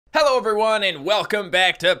everyone, and welcome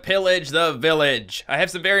back to Pillage the Village. I have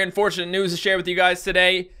some very unfortunate news to share with you guys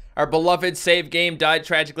today. Our beloved save game died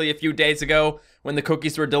tragically a few days ago when the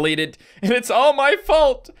cookies were deleted, and it's all my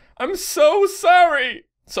fault. I'm so sorry.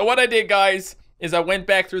 So what I did, guys, is I went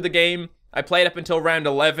back through the game. I played up until round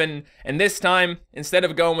 11, and this time, instead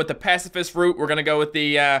of going with the pacifist route, we're gonna go with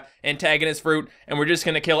the antagonist route, and we're just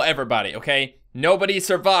gonna kill everybody, okay? Nobody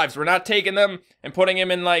survives. We're not taking them and putting them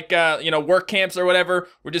in, like, work camps or whatever.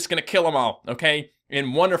 We're just gonna kill them all, okay?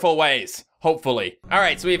 In wonderful ways, hopefully. All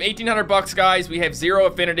right, so we have 1,800 bucks, guys. We have 0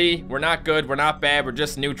 affinity. We're not good. We're not bad. We're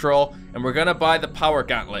just neutral, and we're gonna buy the power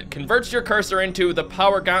gauntlet. Converts your cursor into the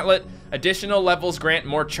power gauntlet. Additional levels grant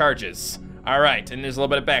more charges. All right, and there's a little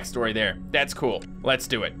bit of backstory there. That's cool. Let's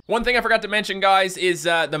do it. One thing I forgot to mention, guys, is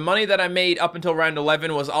the money that I made up until round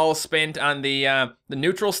 11 was all spent on the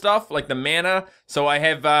neutral stuff, like the mana. So I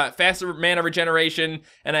have faster mana regeneration,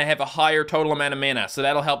 and I have a higher total amount of mana. So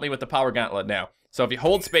that'll help me with the power gauntlet now. So if you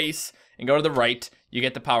hold space and go to the right, you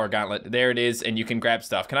get the power gauntlet. There it is, and you can grab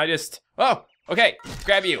stuff. Can I just... Oh, okay,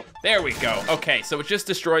 grab you. There we go. Okay, so it just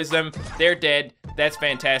destroys them. They're dead. That's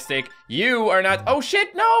fantastic. You are not... Oh,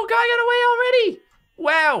 shit, no, guy got away already.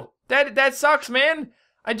 Wow, that sucks, man.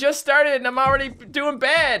 I just started, and I'm already doing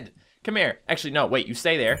bad. Come here. Actually, no, wait, you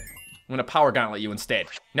stay there. I'm gonna power gauntlet you instead.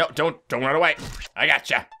 No, don't run away. I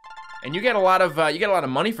gotcha. And you get a lot of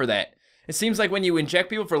money for that. It seems like when you inject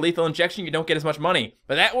people for lethal injection, you don't get as much money.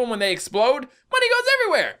 But that one, when they explode, money goes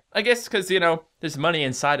everywhere. I guess because, there's money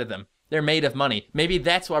inside of them. They're made of money. Maybe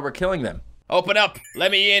that's why we're killing them. Open up.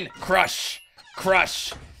 Let me in. Crush.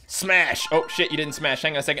 Crush. Smash. Oh, shit, you didn't smash.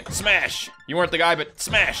 Hang on a second. Smash. You weren't the guy, but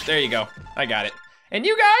smash. There you go. I got it. And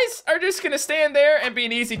you guys are just going to stand there and be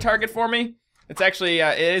an easy target for me. It's actually,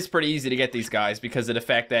 it is pretty easy to get these guys because of the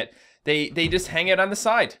fact that they just hang out on the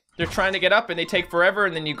side. They're trying to get up and they take forever,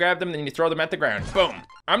 and then you grab them and then you throw them at the ground. Boom.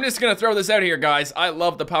 I'm just gonna throw this out here, guys. I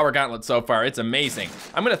love the power gauntlet so far. It's amazing.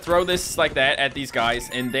 I'm gonna throw this like that at these guys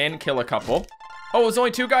and then kill a couple. Oh, there's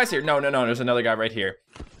only 2 guys here. No, there's another guy right here.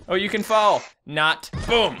 Oh, you can fall. Not.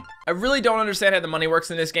 Boom. I really don't understand how the money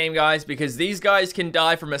works in this game, guys, because these guys can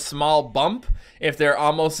die from a small bump if they're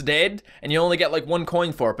almost dead, and you only get like 1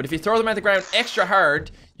 coin for it. But if you throw them at the ground extra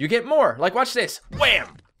hard, you get more. Like, watch this.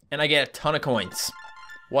 Wham! And I get a ton of coins.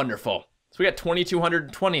 Wonderful. So we got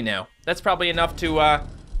 2,220 now. That's probably enough to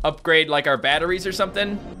upgrade like our batteries or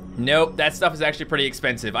something. Nope, that stuff is actually pretty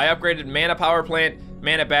expensive. I upgraded mana power plant,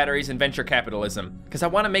 mana batteries, and venture capitalism because I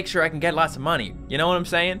want to make sure I can get lots of money. You know what I'm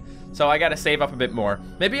saying? So I got to save up a bit more.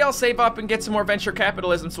 Maybe I'll save up and get some more venture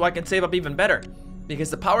capitalism so I can save up even better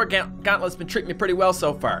because the power gauntlet's been treating me pretty well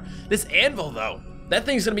so far. This anvil though, that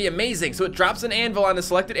thing's gonna be amazing. So it drops an anvil on the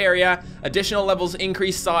selected area. Additional levels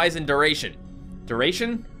increase size and duration.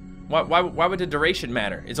 Duration? Why would the duration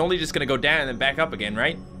matter? It's only just gonna go down and then back up again,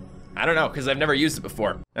 right? I don't know, because I've never used it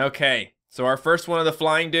before. Okay, so our first one of the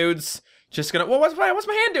flying dudes, just gonna, well, what's my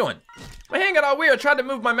hand doing? My hand got all weird. I tried to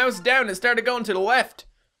move my mouse down and it started going to the left.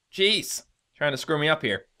 Jeez, trying to screw me up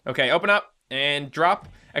here. Okay, open up and drop.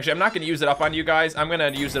 Actually, I'm not gonna use it up on you guys. I'm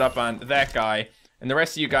gonna use it up on that guy. And the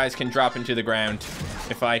rest of you guys can drop into the ground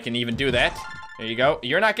if I can even do that. There you go.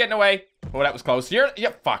 You're not getting away. Oh, that was close.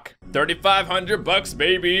 Yep, fuck. 3,500 bucks,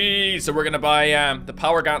 baby. So we're gonna buy the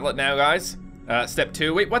power gauntlet now, guys. Step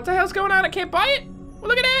 2. Wait, what the hell's going on? I can't buy it? Well,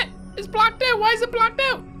 look at that. It's blocked out. Why is it blocked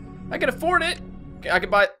out? I can afford it. Okay, I can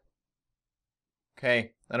buy it.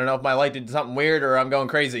 Okay, I don't know if my light did something weird or I'm going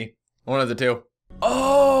crazy. One of the two.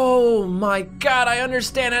 Oh my God, I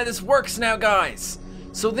understand how this works now, guys.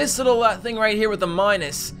 So this little thing right here with the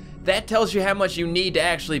minus, that tells you how much you need to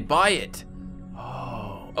actually buy it.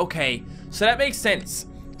 Oh, okay. So that makes sense.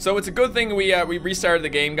 So it's a good thing we restarted the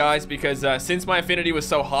game, guys, because since my affinity was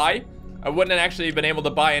so high, I wouldn't have actually been able to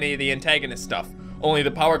buy any of the antagonist stuff. Only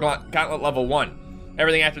the power gauntlet level 1.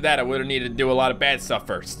 Everything after that, I would have needed to do a lot of bad stuff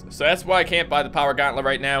first. So that's why I can't buy the power gauntlet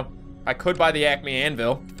right now. I could buy the Acme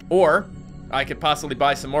Anvil, or I could possibly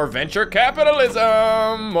buy some more venture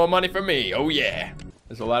capitalism. More money for me. Oh yeah.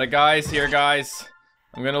 There's a lot of guys here, guys.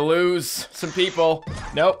 I'm gonna lose some people.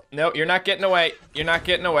 Nope, you're not getting away. You're not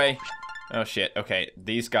getting away. Oh shit, okay,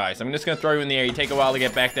 these guys. I'm just gonna throw you in the air. You take a while to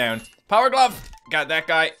get back down. Power glove! Got that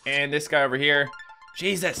guy, and this guy over here.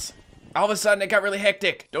 Jesus, all of a sudden it got really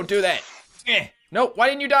hectic. Don't do that. Nope, why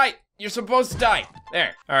didn't you die? You're supposed to die.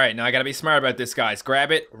 There. All right, now I gotta be smart about this, guys.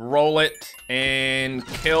 Grab it, roll it, and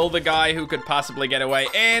kill the guy who could possibly get away,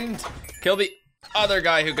 and kill the other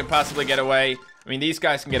guy who could possibly get away. I mean, these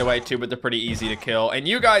guys can get away too, but they're pretty easy to kill. And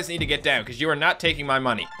you guys need to get down, because you are not taking my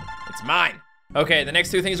money. It's mine. Okay, the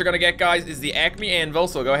next 2 things we're gonna get, guys, is the Acme Anvil,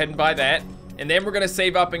 so go ahead and buy that. And then we're gonna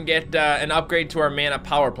save up and get an upgrade to our mana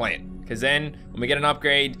power plant. Because then, when we get an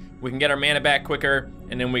upgrade, we can get our mana back quicker,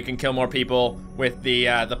 and then we can kill more people with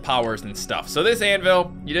the powers and stuff. So this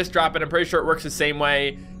anvil, you just drop it. I'm pretty sure it works the same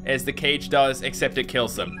way as the cage does, except it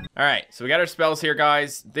kills them. All right, so we got our spells here,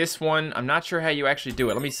 guys. This one, I'm not sure how you actually do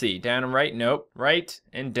it. Let me see. Down and right. Nope. Right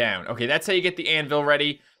and down. Okay, that's how you get the anvil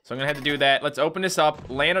ready. So I'm gonna have to do that. Let's open this up,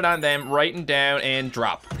 land it on them, right and down, and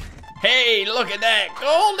drop. Hey, look at that.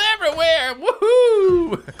 Gold everywhere.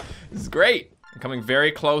 Woohoo! This is great. I'm coming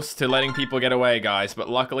very close to letting people get away, guys, but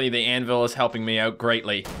luckily the anvil is helping me out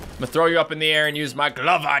greatly. I'm gonna throw you up in the air and use my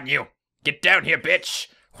glove on you. Get down here, bitch.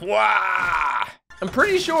 Wah! I'm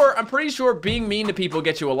pretty sure being mean to people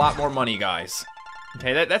gets you a lot more money, guys.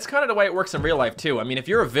 Okay, that's kind of the way it works in real life, too. I mean, if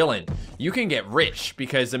you're a villain, you can get rich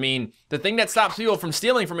because, I mean, the thing that stops people from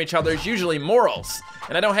stealing from each other is usually morals.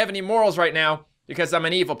 And I don't have any morals right now because I'm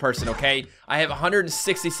an evil person, okay? I have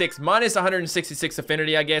 166, minus 166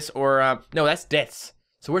 affinity, I guess, or, no, that's deaths.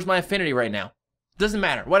 So where's my affinity right now? Doesn't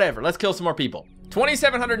matter, whatever, let's kill some more people.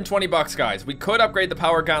 2,720 bucks, guys. We could upgrade the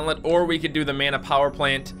power gauntlet, or we could do the mana power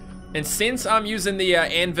plant. And since I'm using the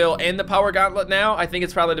anvil and the power gauntlet now, I think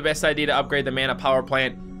it's probably the best idea to upgrade the mana power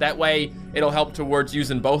plant. That way, it'll help towards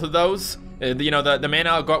using both of those. You know, the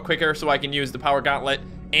mana will go up quicker so I can use the power gauntlet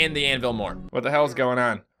and the anvil more. What the hell is going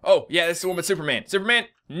on? Oh, yeah, this is the one with Superman. Superman,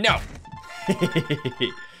 no.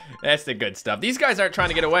 That's the good stuff. These guys aren't trying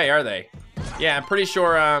to get away, are they? Yeah, I'm pretty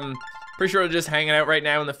sure they're just hanging out right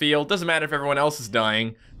now in the field. Doesn't matter if everyone else is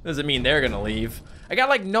dying. Doesn't mean they're gonna leave. I got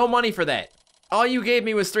like no money for that. All you gave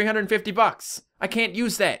me was 350 bucks. I can't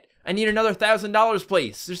use that. I need another $1,000,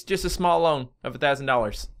 please. Just a small loan of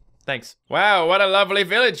 $1,000. Thanks. Wow, what a lovely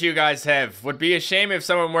village you guys have. Would be a shame if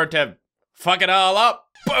someone were to fuck it all up.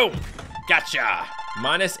 Boom, gotcha.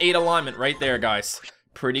 Minus 8 alignment right there, guys.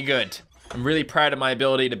 Pretty good. I'm really proud of my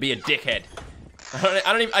ability to be a dickhead.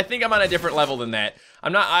 I think I'm on a different level than that.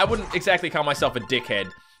 I wouldn't exactly call myself a dickhead.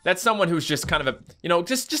 That's someone who's just kind of a, you know,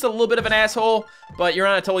 just a little bit of an asshole, but you're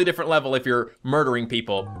on a totally different level if you're murdering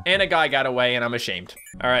people. And a guy got away and I'm ashamed.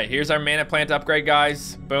 All right, here's our mana plant upgrade,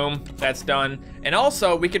 guys. Boom, that's done. And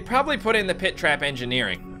also, we could probably put in the pit trap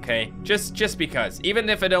engineering, okay? Just because. Even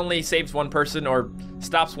if it only saves one person or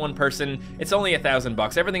stops one person, it's only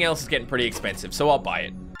 $1,000 Everything else is getting pretty expensive, so I'll buy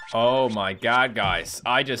it. Oh my God, guys.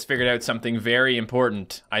 I just figured out something very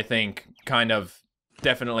important, I think, kind of.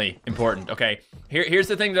 Definitely important. Okay, here's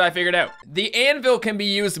the thing that I figured out. The anvil can be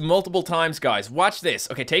used multiple times, guys. Watch this.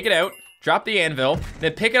 Okay, take it out, drop the anvil,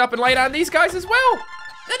 then pick it up and light on these guys as well.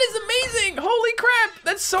 That is amazing. Holy crap.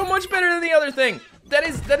 That's so much better than the other thing. That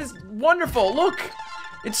is wonderful. Look,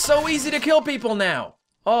 it's so easy to kill people now.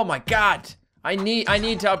 Oh my God. I need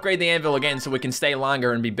to upgrade the anvil again so we can stay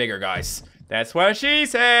longer and be bigger, guys. That's what she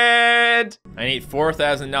said. I need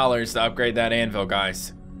 $4,000 to upgrade that anvil,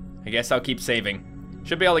 guys. I guess I'll keep saving.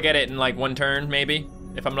 Should be able to get it in like one turn, maybe,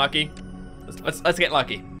 if I'm lucky. Let's get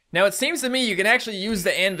lucky. Now it seems to me you can actually use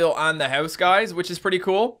the anvil on the house, guys, which is pretty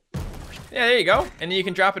cool. Yeah, there you go. And then you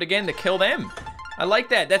can drop it again to kill them. I like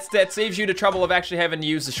that. That saves you the trouble of actually having to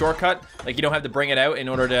use the shortcut. Like you don't have to bring it out in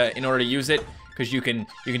order to use it, because you can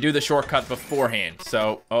do the shortcut beforehand.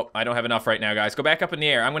 So, oh, I don't have enough right now, guys. Go back up in the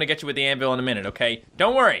air. I'm gonna get you with the anvil in a minute, okay?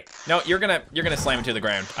 Don't worry. No, you're gonna slam it to the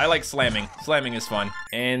ground. I like slamming. Slamming is fun.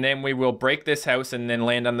 And then we will break this house and then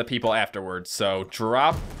land on the people afterwards. So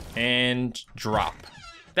drop and drop.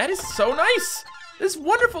 That is so nice. This is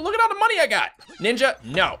wonderful. Look at all the money I got. Ninja,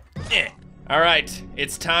 no. All right,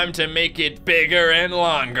 it's time to make it bigger and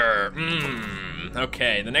longer.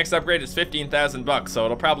 Okay, the next upgrade is $15,000, so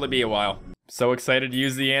it'll probably be a while. So excited to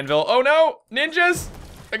use the anvil. Oh no, ninjas!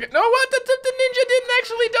 No, what? The ninja didn't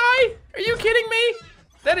actually die? Are you kidding me?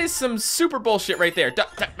 That is some super bullshit right there.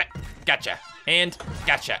 Gotcha, and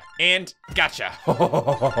gotcha, and gotcha.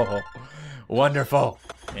 Wonderful.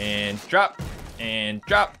 And drop, and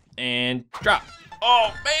drop, and drop.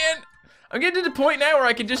 Oh man, I'm getting to the point now where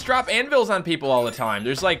I can just drop anvils on people all the time.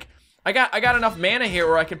 There's like, I got enough mana here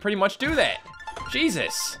where I can pretty much do that.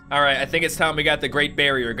 Jesus. All right, I think it's time we got the Great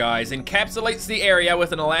Barrier, guys. Encapsulates the area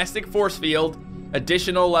with an elastic force field.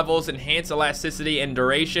 Additional levels enhance elasticity and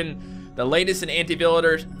duration. The latest in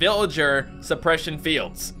anti-villager suppression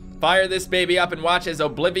fields. Fire this baby up and watch as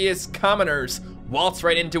oblivious commoners waltz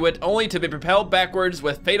right into it, only to be propelled backwards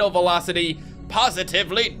with fatal velocity.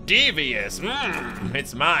 Positively devious.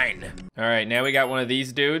 It's mine. All right, now we got one of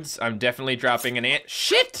these dudes. I'm definitely dropping an ant.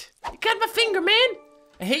 Shit! You got my finger, man.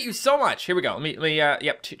 I hate you so much. Here we go. Let me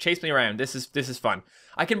chase me around. This is fun.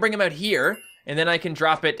 I can bring him out here, and then I can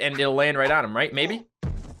drop it, and it'll land right on him, right? Maybe?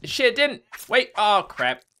 Shit, it didn't. Wait, oh,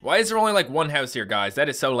 crap. Why is there only like one house here, guys? That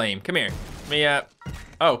is so lame. Come here.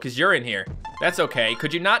 Oh, because you're in here. That's okay.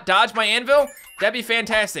 Could you not dodge my anvil? That'd be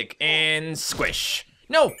fantastic. And squish.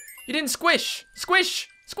 No, He didn't squish. Squish,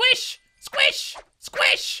 squish, squish,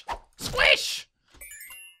 squish, squish.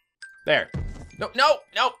 There. No, no,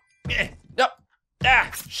 no, no.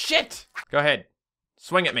 Ah, shit. Go ahead.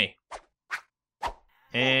 Swing at me.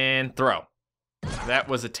 And throw. That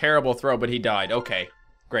was a terrible throw, but he died. Okay,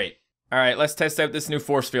 great. All right, let's test out this new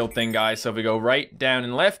force field thing, guys. So if we go right, down,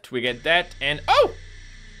 and left, we get that, and oh!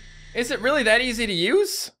 Is it really that easy to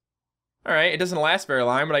use? All right, it doesn't last very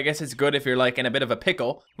long, but I guess it's good if you're like in a bit of a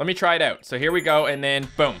pickle. Let me try it out. So here we go, and then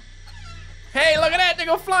boom. Hey, look at that, they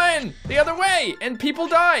go flying the other way, and people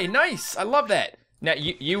die. Nice, I love that. Now,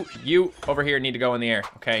 you over here need to go in the air,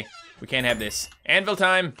 okay? We can't have this. Anvil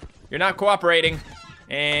time, you're not cooperating.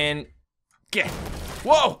 And get,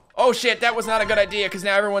 whoa! Oh shit, that was not a good idea, because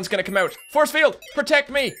now everyone's gonna come out. Force field,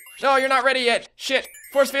 protect me! No, you're not ready yet. Shit,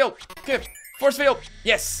 force field, good. Force field,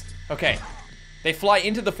 yes, okay. They fly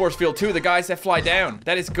into the force field too, the guys that fly down.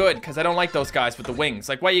 That is good, because I don't like those guys with the wings.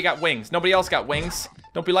 Like, why you got wings? Nobody else got wings.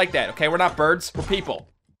 Don't be like that, okay? We're not birds, we're people.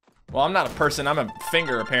 Well, I'm not a person, I'm a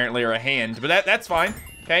finger apparently, or a hand, but that's fine.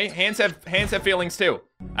 Okay, hands have feelings too.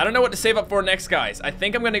 I don't know what to save up for next, guys. I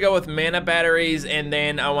think I'm gonna go with mana batteries, and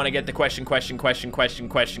then I wanna get the question. Okay,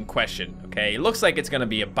 it looks like it's gonna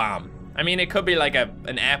be a bomb. I mean, it could be like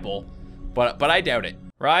an apple, but I doubt it.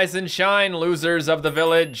 Rise and shine, losers of the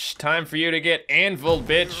village. Time for you to get anviled,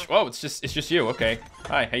 bitch. Whoa, it's just you, okay.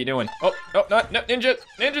 Hi, how you doing? Oh, no,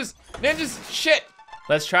 ninjas, shit.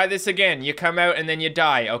 Let's try this again. You come out and then you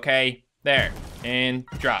die, okay? There, and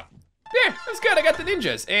drop. Yeah, that's good, I got the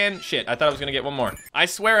ninjas, and shit, I thought I was gonna get one more. I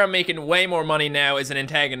swear I'm making way more money now as an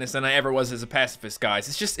antagonist than I ever was as a pacifist, guys.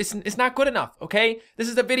 It's just, it's not good enough, okay? This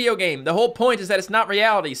is a video game. The whole point is that it's not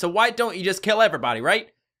reality, so why don't you just kill everybody,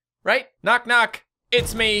 right? Right? Knock, knock,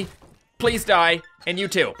 it's me. Please die, and you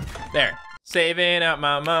too. There. Saving up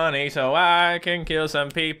my money so I can kill some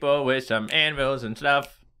people with some anvils and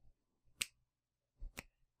stuff.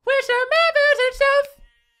 With some anvils and stuff.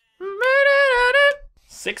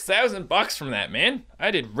 6,000 bucks from that, man.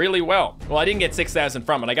 I did really well. Well, I didn't get 6,000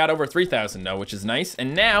 from it. I got over 3,000 though, which is nice.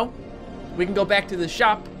 And now we can go back to the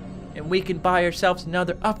shop and we can buy ourselves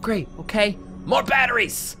another upgrade, okay? More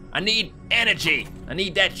batteries. I need energy. I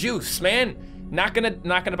need that juice, man. Not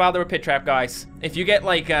gonna bother with pit trap, guys. If you get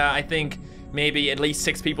like, I think maybe at least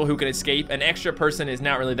 6 people who can escape, an extra person is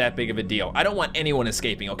not really that big of a deal. I don't want anyone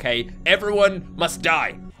escaping, okay? Everyone must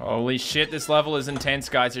die. Holy shit, this level is intense,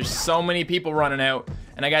 guys. There's so many people running out.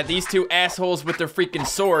 And I got these 2 assholes with their freaking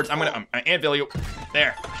swords. I'm gonna anvil you.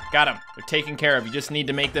 There, got them. They're taken care of. You just need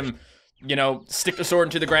to make them, you know, stick the sword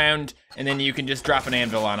into the ground, and then you can just drop an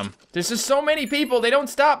anvil on them. There's just so many people. They don't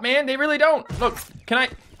stop, man. They really don't. Look, can I?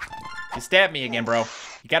 You stabbed me again, bro.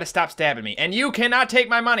 You gotta stop stabbing me. And you cannot take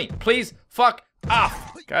my money. Please, fuck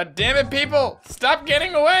off. God damn it, people. Stop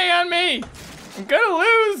getting away on me. I'm gonna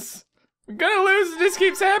lose. I'm gonna lose. This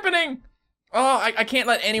keeps happening. Oh, I can't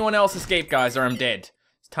let anyone else escape, guys, or I'm dead.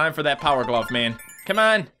 It's time for that power glove, man. Come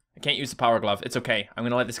on. I can't use the power glove. It's okay. I'm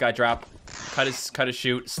gonna let this guy drop. Cut his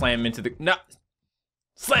shoot. Slam him into the, no.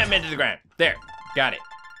 Slam him into the ground. There. Got it.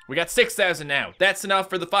 We got 6,000 now. That's enough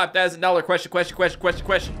for the $5,000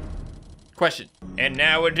 question. And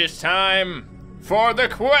now it is time for the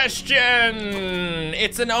question.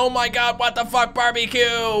 It's an oh my god, what the fuck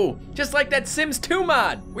barbecue. Just like that Sims 2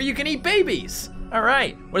 mod where you can eat babies. All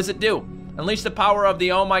right, what does it do? Unleash the power of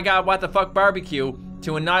the oh my god, what the fuck barbecue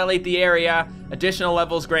to annihilate the area. Additional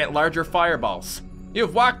levels grant larger fireballs.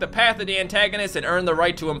 You've walked the path of the antagonist and earned the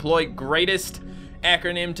right to employ greatest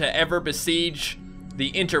acronym to ever besiege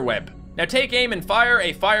the interweb. Now take aim and fire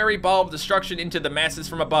a fiery ball of destruction into the masses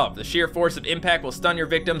from above. The sheer force of impact will stun your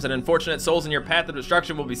victims and unfortunate souls in your path of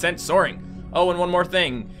destruction will be sent soaring. Oh, and one more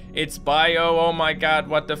thing. It's bio, oh my god,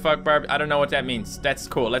 what the fuck, Barb? I don't know what that means. That's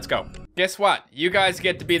cool, let's go. Guess what? You guys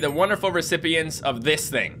get to be the wonderful recipients of this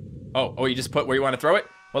thing. Oh, you just put where you want to throw it?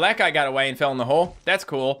 Well, that guy got away and fell in the hole. That's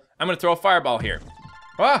cool. I'm gonna throw a fireball here.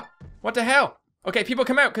 Ah, what the hell? Okay, people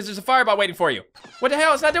come out because there's a fireball waiting for you. What the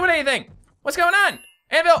hell? It's not doing anything. What's going on?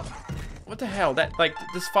 Anvil! What the hell? That, like,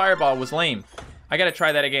 this fireball was lame. I gotta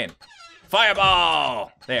try that again.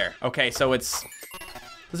 Fireball! There. Okay, so it's...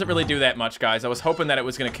 doesn't really do that much, guys. I was hoping that it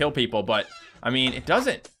was gonna kill people, but, I mean, it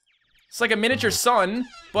doesn't. It's like a miniature sun,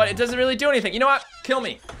 but it doesn't really do anything. You know what? Kill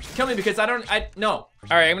me. Kill me because no. All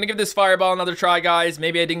right, I'm gonna give this fireball another try, guys.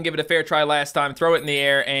 Maybe I didn't give it a fair try last time. Throw it in the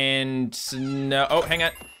air and... no. Oh, hang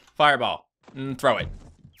on. Fireball. Throw it.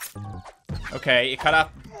 Okay, it cut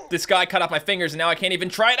off... this guy cut off my fingers and now I can't even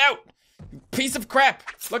try it out. Piece of crap.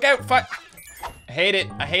 Look out. I hate it.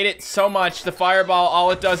 I hate it so much. The fireball,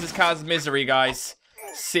 all it does is cause misery, guys.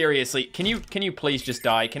 Seriously, can you please just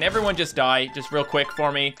die? Can everyone just die just real quick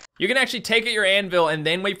for me? You can actually take out your anvil and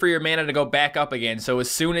then wait for your mana to go back up again. So as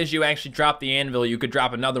soon as you actually drop the anvil, you could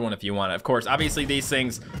drop another one if you want. Of course, obviously these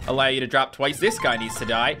things allow you to drop twice. This guy needs to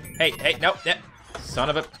die. Hey, no, son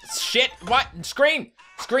of a shit. What? Screen,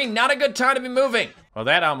 not a good time to be moving. Well,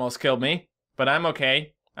 that almost killed me, but I'm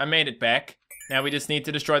okay. I made it back. Now we just need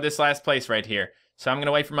to destroy this last place right here. So I'm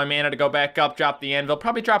gonna wait for my mana to go back up, drop the anvil,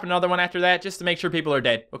 probably drop another one after that, just to make sure people are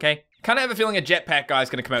dead, okay? Kind of have a feeling a jetpack guy's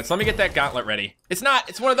gonna come out, so let me get that gauntlet ready. It's not,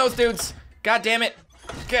 it's one of those dudes. God damn it.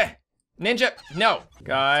 Okay. Ninja, no.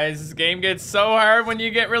 Guys, this game gets so hard when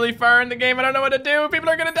you get really far in the game. I don't know what to do. People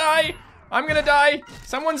are gonna die. I'm gonna die.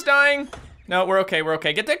 Someone's dying. No, we're okay,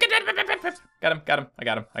 Get that, got him, I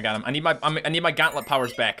got him. I need my gauntlet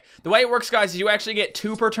powers back. The way it works, guys, is you actually get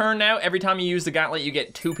 2 per turn now. Every time you use the gauntlet, you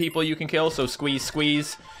get 2 people you can kill, so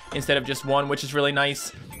squeeze, instead of just 1, which is really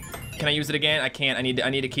nice. Can I use it again? I can't, I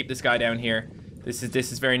need to keep this guy down here. This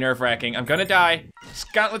is very nerve-wracking. I'm gonna die.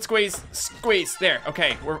 Gauntlet squeeze, there,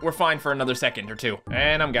 okay, we're fine for another second or 2.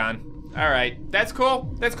 And I'm gone. All right, that's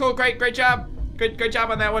cool, great job. Great job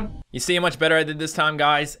on that one. You see how much better I did this time,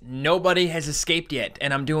 guys? Nobody has escaped yet,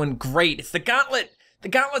 and I'm doing great. It's the gauntlet. The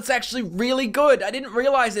gauntlet's actually really good. I didn't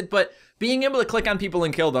realize it, but being able to click on people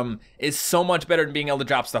and kill them is so much better than being able to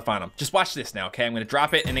drop stuff on them. Just watch this now, okay? I'm gonna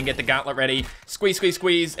drop it and then get the gauntlet ready.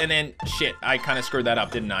 Squeeze, and then, shit, I kind of screwed that up,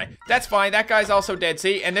 didn't I? That's fine, that guy's also dead,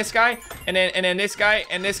 see? And this guy, and then this guy,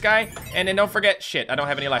 and this guy, and then don't forget, shit, I don't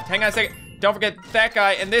have any left. Hang on a second. Don't forget that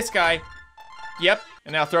guy and this guy. Yep.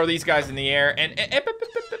 And I'll throw these guys in the air, and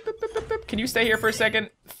can you stay here for a second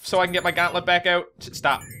so I can get my gauntlet back out?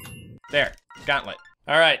 Stop. There, gauntlet.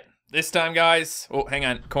 All right, this time, guys. Oh, hang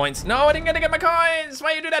on, coins. No, I didn't get to get my coins.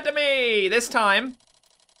 Why you do that to me? This time,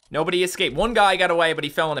 nobody escaped. One guy got away, but he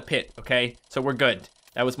fell in a pit, okay? So we're good.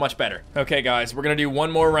 That was much better. Okay, guys, we're gonna do one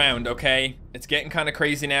more round, okay? It's getting kind of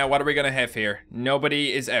crazy now. What are we gonna have here?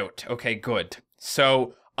 Nobody is out. Okay, good.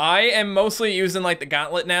 So I am mostly using like the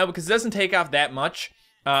gauntlet now because it doesn't take off that much.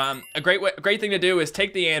 A great thing to do is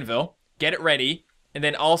take the anvil, get it ready, and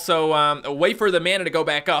then also wait for the mana to go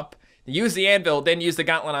back up. Use the anvil, then use the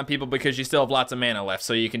gauntlet on people because you still have lots of mana left.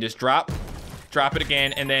 So you can just drop it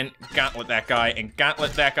again, and then gauntlet that guy, and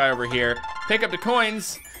gauntlet that guy over here. Pick up the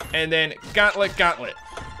coins, and then gauntlet.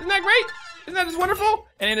 Isn't that great? Isn't that just wonderful?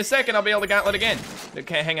 And in a second, I'll be able to gauntlet again.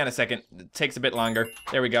 Okay, hang on a second. It takes a bit longer.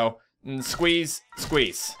 There we go. And squeeze.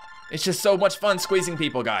 It's just so much fun squeezing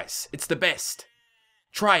people, guys. It's the best.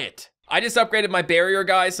 Try it. I just upgraded my barrier,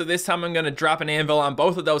 guys, so this time I'm gonna drop an anvil on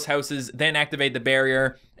both of those houses, then activate the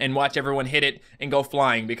barrier and watch everyone hit it and go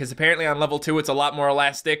flying, because apparently on level 2 it's a lot more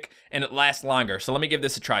elastic and it lasts longer. So let me give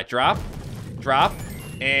this a try. Drop,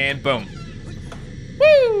 and boom.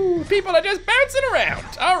 Woo! People are just bouncing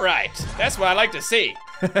around. All right, that's what I like to see.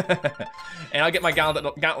 And I'll get my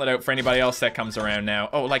gauntlet out for anybody else that comes around now.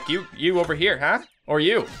 Oh, like you over here, huh? Or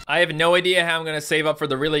you. I have no idea how I'm gonna save up for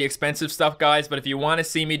the really expensive stuff, guys, but if you wanna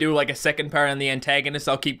see me do like a second part on the antagonist,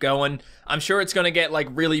 I'll keep going. I'm sure it's gonna get like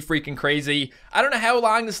really freaking crazy. I don't know how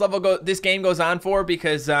long this game goes on for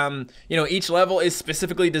because, you know, each level is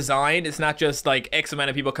specifically designed. It's not just like X amount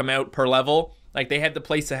of people come out per level. Like they have to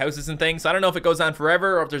place the houses and things. So I don't know if it goes on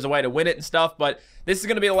forever or if there's a way to win it and stuff, but this is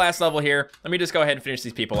gonna be the last level here. Let me just go ahead and finish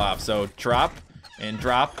these people off. So drop,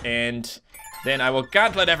 and then I will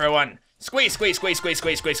gauntlet everyone. Squeeze.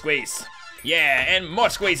 Yeah, and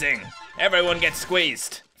more squeezing. Everyone gets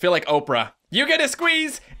squeezed. I feel like Oprah. You get a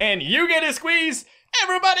squeeze, and you get a squeeze.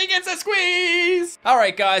 Everybody gets a squeeze!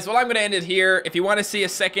 Alright guys, well I'm gonna end it here. If you want to see a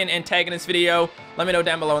second antagonist video, let me know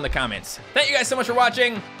down below in the comments. Thank you guys so much for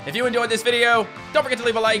watching. If you enjoyed this video, don't forget to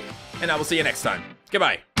leave a like, and I will see you next time.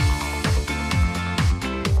 Goodbye.